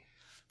company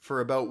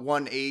for about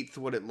 1/8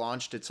 what it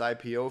launched its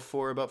IPO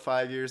for about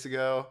 5 years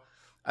ago.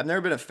 I've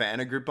never been a fan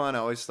of Groupon. I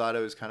always thought it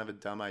was kind of a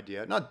dumb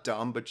idea. Not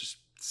dumb, but just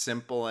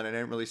simple, and I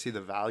didn't really see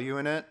the value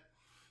in it.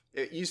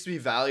 It used to be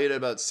valued at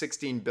about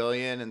 $16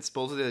 billion, and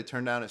supposedly they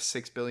turned down a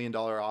 $6 billion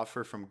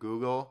offer from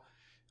Google.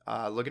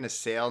 Looking to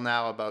sale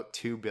now about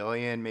 $2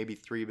 billion, maybe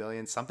 $3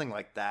 billion, something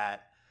like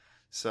that.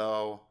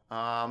 So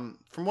from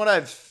what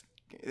I've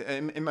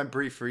in my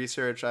brief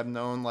research, I've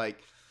known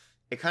like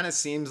it kind of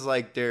seems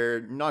like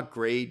they're not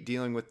great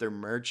dealing with their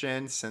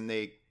merchants, and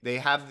they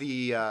have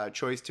the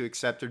choice to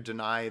accept or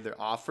deny their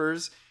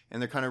offers,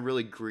 and they're kind of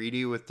really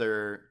greedy with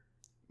the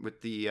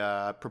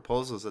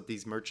proposals that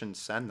these merchants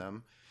send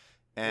them.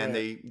 And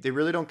right. they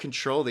really don't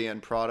control the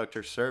end product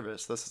or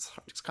service.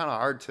 It's kind of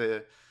hard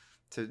to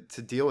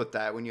deal with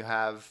that when you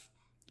have,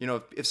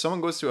 if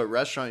someone goes to a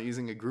restaurant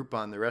using a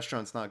Groupon, the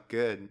restaurant's not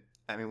good.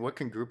 I mean, what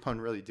can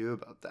Groupon really do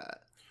about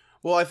that?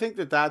 Well, I think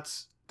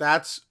that's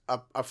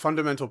a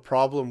fundamental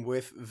problem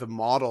with the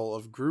model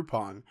of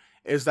Groupon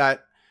is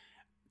that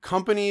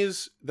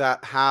companies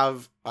that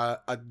have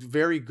a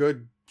very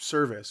good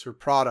service or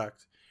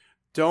product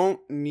don't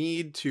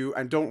need to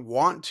and don't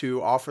want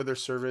to offer their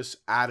service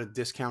at a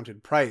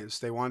discounted price.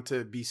 They want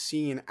to be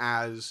seen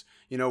as,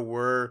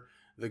 we're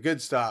the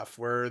good stuff,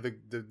 we're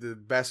the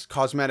best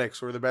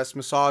cosmetics, we're the best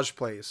massage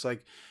place.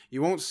 Like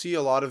you won't see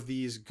a lot of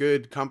these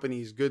good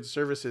companies, good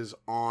services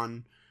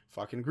on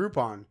fucking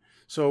Groupon.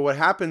 So what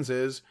happens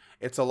is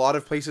it's a lot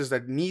of places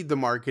that need the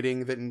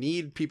marketing, that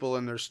need people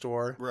in their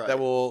store, right, that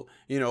will,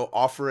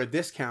 offer a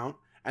discount.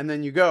 and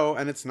then you go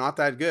and it's not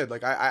that good.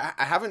 Like I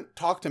haven't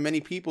talked to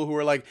many people who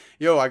are like,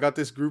 yo, I got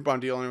this Groupon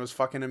deal and it was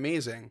fucking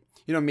amazing.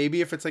 You know, maybe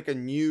if it's like a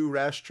new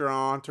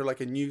restaurant or like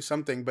a new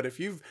something, but if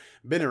you've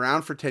been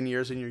around for 10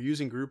 years and you're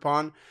using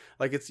Groupon,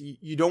 like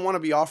you don't want to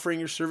be offering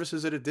your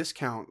services at a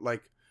discount.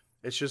 Like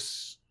it's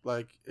just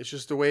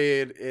the way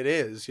it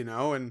is, you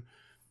know, and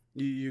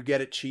you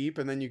get it cheap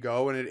and then you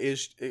go and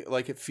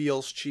it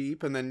feels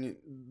cheap, and then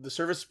the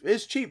service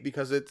is cheap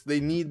because they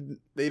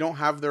don't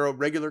have their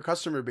regular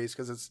customer base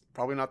because it's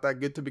probably not that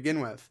good to begin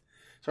with.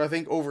 So I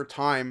think over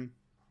time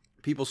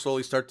people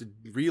slowly start to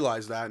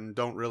realize that and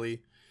don't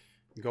really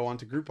go on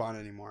to Groupon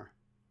anymore.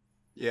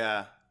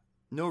 Yeah.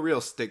 No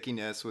real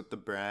stickiness with the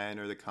brand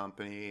or the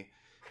company.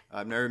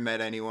 I've never met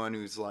anyone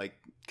who's like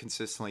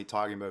consistently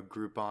talking about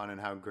Groupon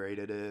and how great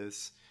it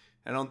is.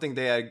 I don't think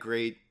they had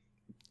great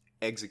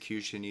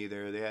execution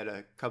either. They had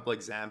a couple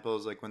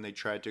examples like when they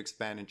tried to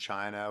expand in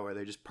China where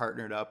they just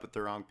partnered up with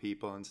the wrong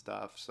people and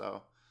stuff.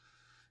 So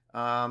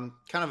kind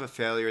of a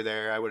failure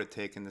there. I would have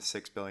taken the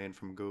 $6 billion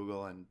from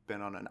Google and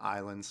been on an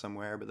island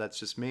somewhere, but that's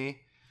just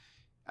me.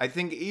 I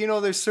think, you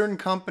know, there's certain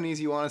companies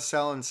you want to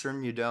sell and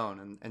certain you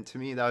don't. And to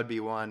me, that would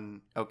be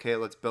one, okay,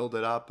 let's build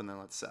it up and then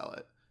let's sell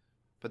it.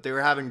 But they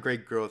were having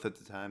great growth at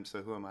the time,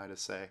 so who am I to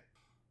say?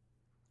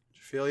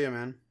 Feel you,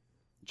 man.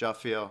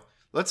 Jaffiel.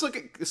 Let's look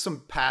at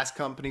some past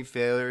company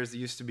failures. They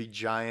used to be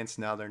giants,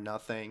 now they're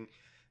nothing.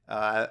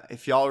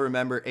 If y'all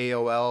remember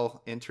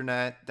AOL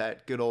Internet,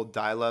 that good old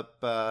dial-up,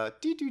 or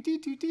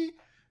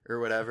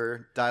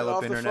whatever,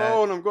 dial-up internet. Off the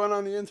phone, I'm going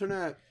on the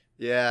internet.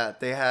 Yeah,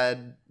 they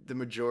had the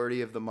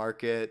majority of the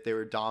market. They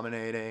were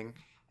dominating.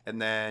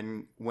 And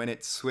then when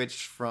it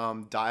switched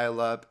from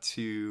dial-up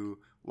to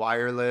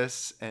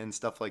wireless and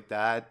stuff like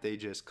that, they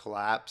just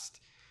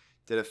collapsed.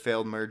 Did a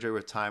failed merger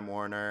with Time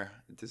Warner.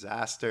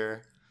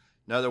 Disaster.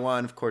 Another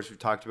one, of course, we've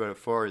talked about it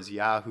before, is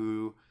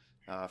Yahoo,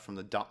 from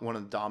one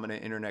of the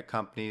dominant internet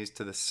companies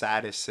to the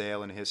saddest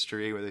sale in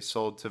history, where they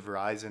sold to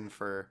Verizon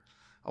for,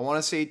 I want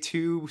to say,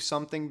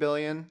 $2-something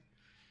billion,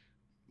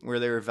 where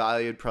they were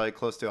valued probably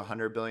close to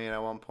 $100 billion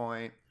at one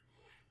point.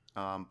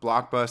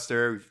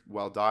 Blockbuster,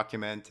 well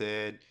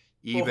documented.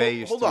 eBay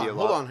used to be a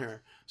lot. Hold on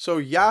here. So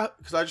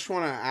because I just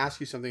want to ask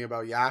you something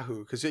about Yahoo,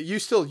 because you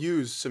still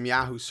use some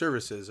Yahoo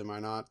services. Am I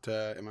not?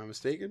 Am I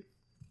mistaken?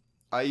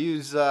 I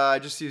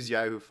just use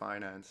Yahoo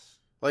Finance.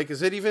 Like,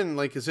 is it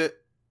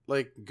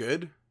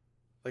good?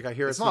 Like, I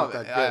hear it's not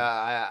that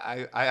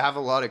good. I have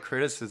a lot of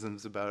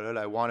criticisms about it.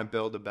 I want to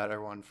build a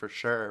better one for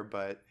sure,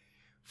 but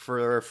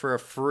for a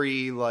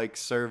free like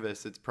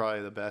service, it's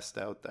probably the best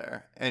out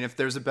there. And if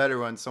there's a better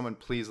one, someone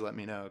please let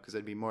me know, because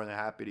I'd be more than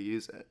happy to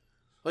use it.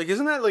 Like,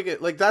 isn't that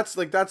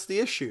that's the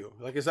issue?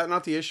 Like, is that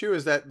not the issue?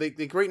 Is that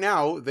they right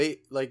now they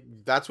like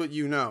that's what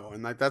you know,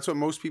 and like that's what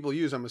most people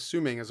use. I'm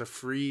assuming as a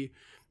free,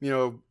 you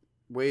know,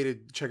 way to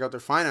check out their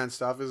finance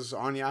stuff is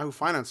on Yahoo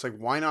Finance. Like,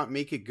 why not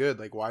make it good?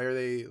 Like, why are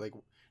they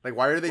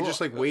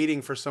just like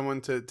waiting for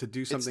someone to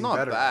do something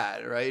better? It's not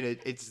bad, right?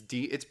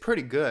 It's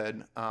pretty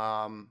good.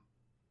 I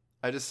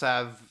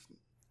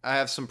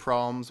have some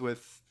problems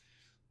with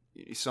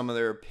some of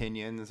their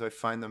opinions. I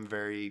find them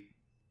very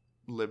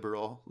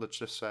liberal, let's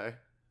just say.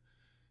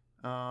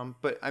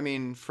 But I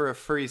mean, for a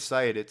free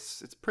site,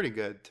 it's pretty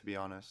good, to be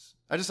honest.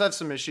 I just have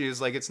some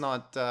issues. Like, it's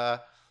not,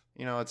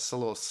 it's a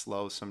little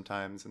slow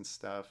sometimes and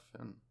stuff,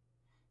 and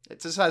it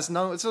just has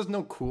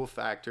no cool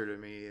factor to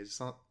me. It's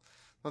not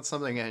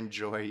something I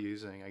enjoy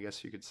using, I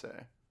guess you could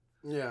say.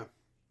 Yeah,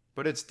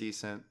 but it's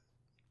decent.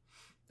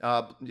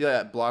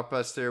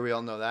 Blockbuster, we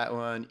all know that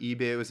one.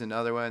 eBay was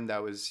another one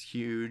that was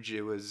huge.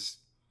 It was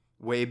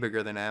way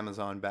bigger than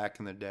Amazon back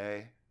in the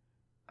day.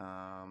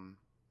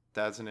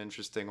 That's an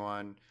interesting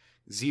one.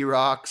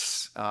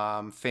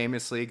 Xerox,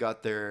 famously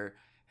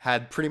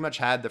had pretty much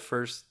the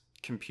first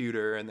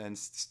computer, and then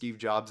Steve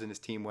Jobs and his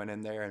team went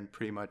in there and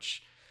pretty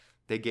much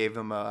they gave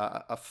them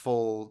a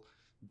full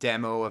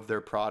demo of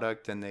their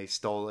product, and they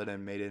stole it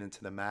and made it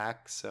into the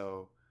Mac.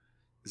 So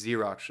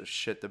Xerox just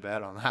shit the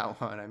bed on that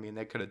one. I mean,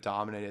 they could have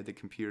dominated the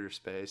computer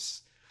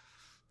space.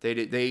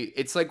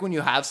 It's like when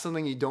you have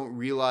something, you don't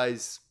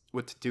realize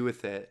what to do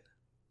with it,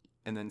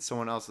 and then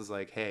someone else is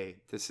like, hey,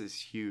 this is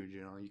huge,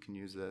 you can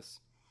use this.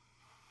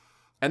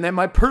 And then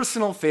my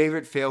personal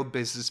favorite failed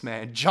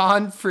businessman,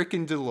 John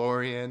frickin'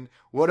 DeLorean.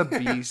 What a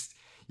beast.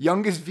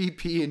 Youngest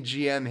VP in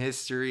GM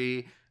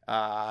history.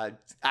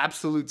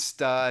 Absolute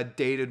stud,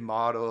 dated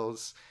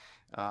models.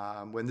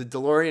 When the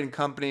DeLorean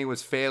company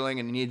was failing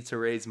and needed to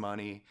raise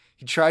money,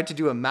 he tried to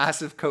do a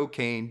massive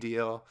cocaine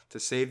deal to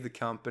save the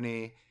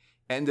company.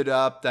 Ended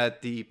up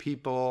that the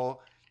people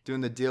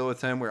doing the deal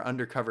with him were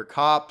undercover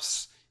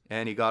cops,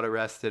 and he got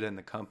arrested and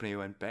the company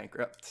went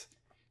bankrupt.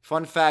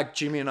 Fun fact,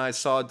 Jimmy and I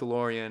saw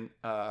DeLorean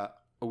a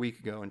week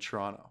ago in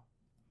Toronto.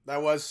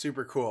 That was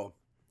super cool.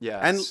 Yeah,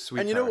 and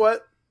you know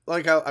what?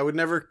 Like, I would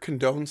never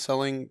condone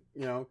selling,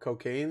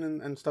 cocaine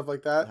and stuff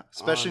like that.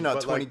 Especially not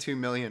 22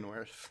 million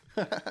worth.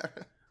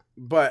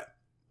 But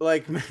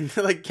like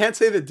can't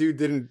say the dude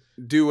didn't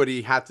do what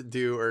he had to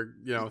do or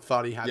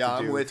thought he had to do. Yeah,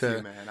 I'm with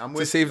you, man. I'm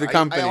with to save the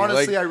company. I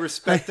honestly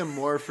respect him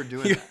more for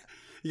doing that.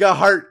 You got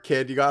heart,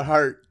 kid. You got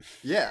heart.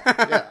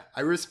 Yeah.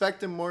 I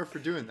respect him more for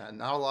doing that.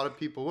 Not a lot of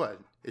people would.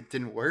 It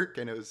didn't work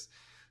and it was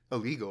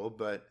illegal,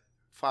 but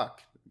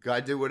fuck. Guy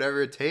did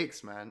whatever it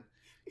takes, man.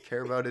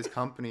 Care about his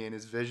company and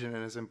his vision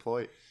and his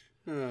employees.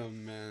 Oh,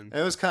 man.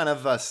 It was kind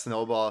of a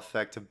snowball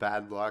effect of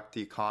bad luck.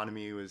 The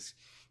economy was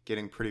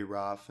getting pretty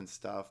rough and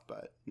stuff,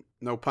 but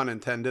No pun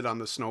intended on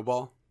the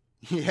snowball.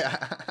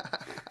 yeah.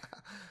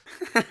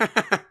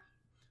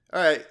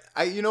 All right.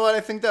 You know what? I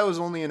think that was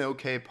only an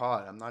okay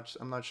pod. I'm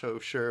not so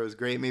sure it was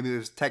great. Maybe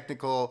there's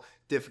technical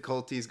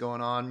difficulties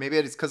going on. Maybe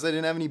it's because I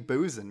didn't have any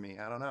booze in me.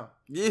 I don't know.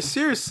 Yeah,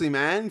 seriously,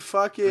 man. Green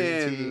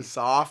Fucking tea.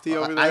 softy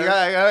over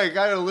there. I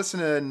gotta listen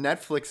to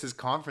Netflix's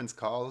conference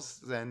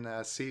calls and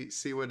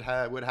see what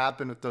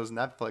happened with those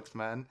Netflix,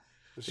 man.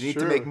 You need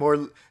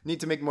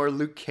to make more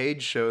Luke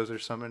Cage shows or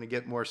something to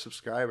get more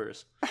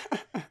subscribers.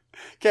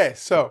 Okay,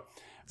 so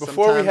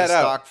before we head the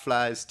out, stock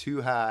flies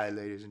too high,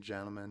 ladies and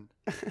gentlemen.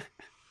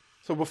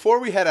 So before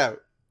we head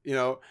out, you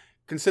know,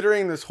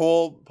 considering this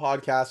whole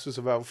podcast was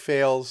about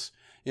fails,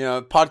 you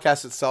know,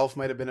 podcast itself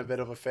might have been a bit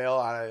of a fail.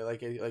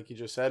 Like you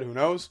just said, who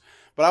knows?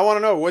 But I want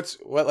to know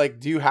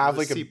do you have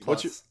like C+.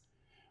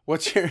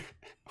 what's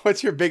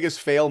your biggest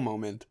fail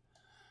moment?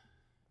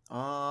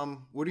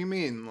 What do you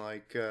mean?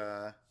 What's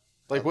the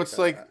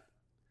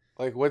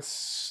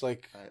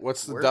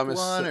work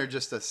dumbest one or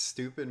just a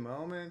stupid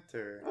moment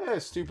or a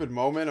stupid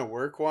moment, a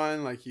work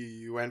one, like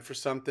you went for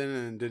something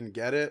and didn't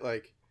get it?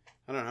 Like,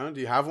 I don't know. Do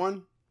you have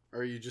one?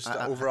 Or are you just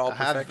overall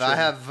perfection? I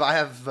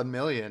have a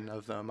million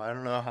of them. I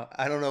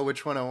don't know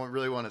which one I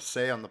really want to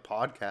say on the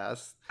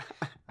podcast.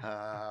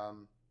 I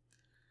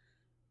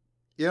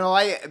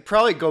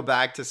probably go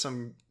back to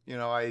some,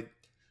 I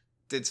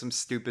did some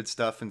stupid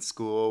stuff in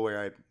school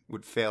where I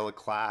would fail a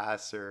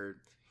class or,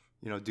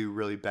 do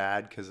really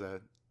bad because,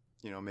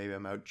 maybe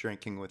I'm out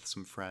drinking with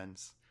some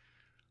friends.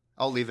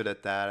 I'll leave it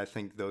at that. I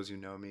think those who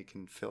know me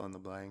can fill in the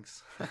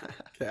blanks.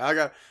 Okay,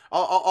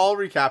 I'll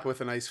recap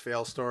with a nice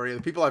fail story.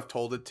 The people I've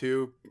told it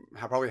to,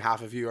 probably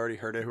half of you already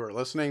heard it who are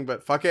listening,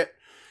 but fuck it.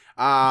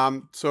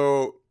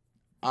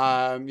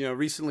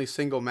 Recently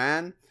single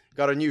man,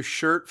 got a new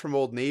shirt from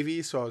Old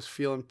Navy, so I was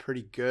feeling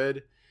pretty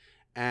good.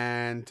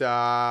 And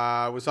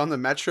was on the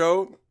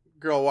metro.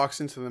 Girl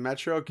walks into the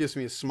metro, gives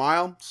me a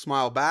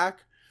smile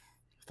back.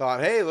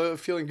 Thought, hey,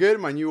 feeling good,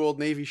 my new Old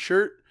Navy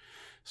shirt.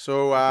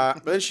 So,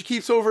 but then she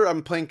keeps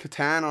I'm playing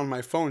Catan on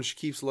my phone. She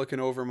keeps looking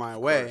over my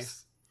way.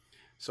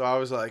 So I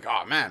was like,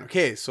 oh man,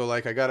 okay. So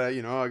like, I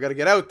gotta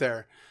get out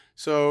there.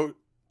 So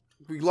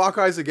we lock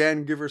eyes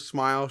again, give her a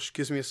smile. She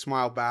gives me a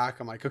smile back.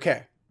 I'm like,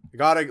 okay, I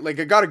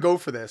gotta go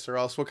for this or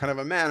else what kind of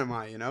a man am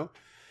I,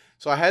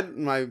 So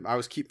I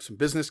was keeping some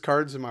business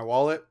cards in my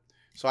wallet.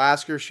 So I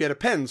asked her if she had a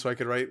pen so I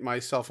could write my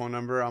cell phone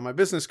number on my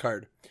business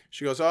card.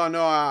 She goes, oh,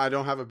 no, I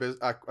don't have a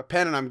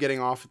pen and I'm getting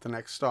off at the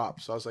next stop.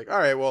 So I was like, all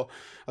right, well,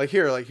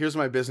 here's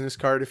my business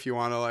card if you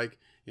want to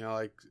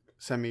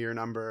send me your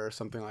number or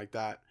something like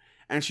that.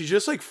 And she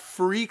just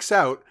freaks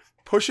out,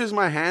 pushes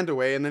my hand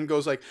away and then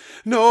goes like,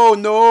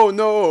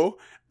 no.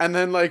 And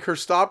then her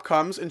stop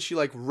comes and she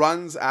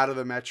runs out of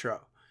the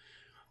metro.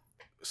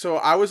 So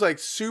I was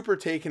super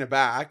taken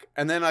aback.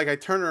 And then I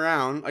turn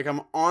around,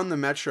 I'm on the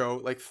metro,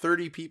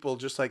 30 people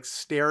just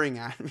staring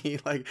at me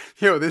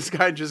this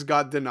guy just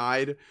got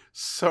denied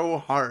so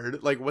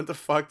hard. What the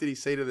fuck did he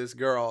say to this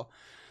girl?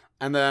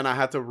 And then I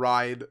had to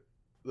ride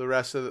the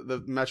rest of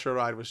the metro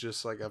ride was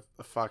just a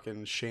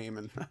fucking shame.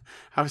 And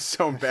I was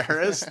so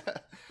embarrassed.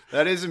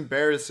 That is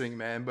embarrassing,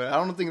 man. But I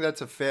don't think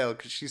that's a fail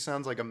because she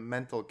sounds like a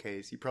mental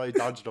case. You probably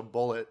dodged a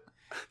bullet.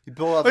 You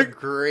pulled off a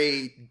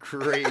great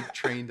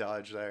train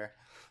dodge there.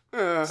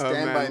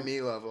 Stand by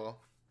me level.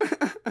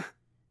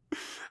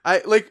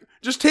 I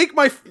just take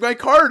my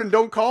card and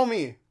don't call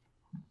me.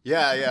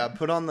 Yeah.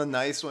 Put on the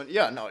nice one.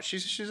 Yeah, no,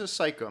 she's a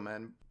psycho,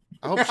 man.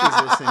 I hope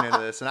she's listening to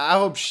this, and I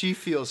hope she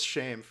feels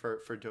shame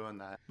for doing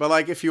that.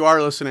 But if you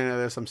are listening to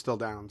this, I'm still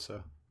down.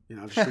 So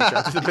just reach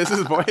out to the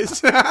business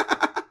boys.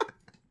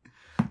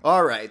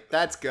 All right,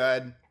 that's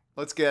good.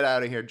 Let's get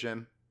out of here,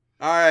 Jim.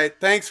 All right,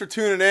 thanks for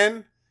tuning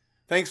in.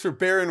 Thanks for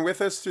bearing with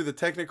us through the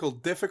technical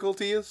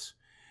difficulties.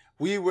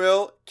 We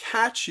will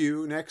catch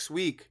you next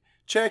week.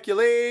 Check you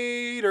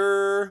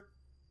later.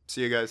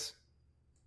 See you guys.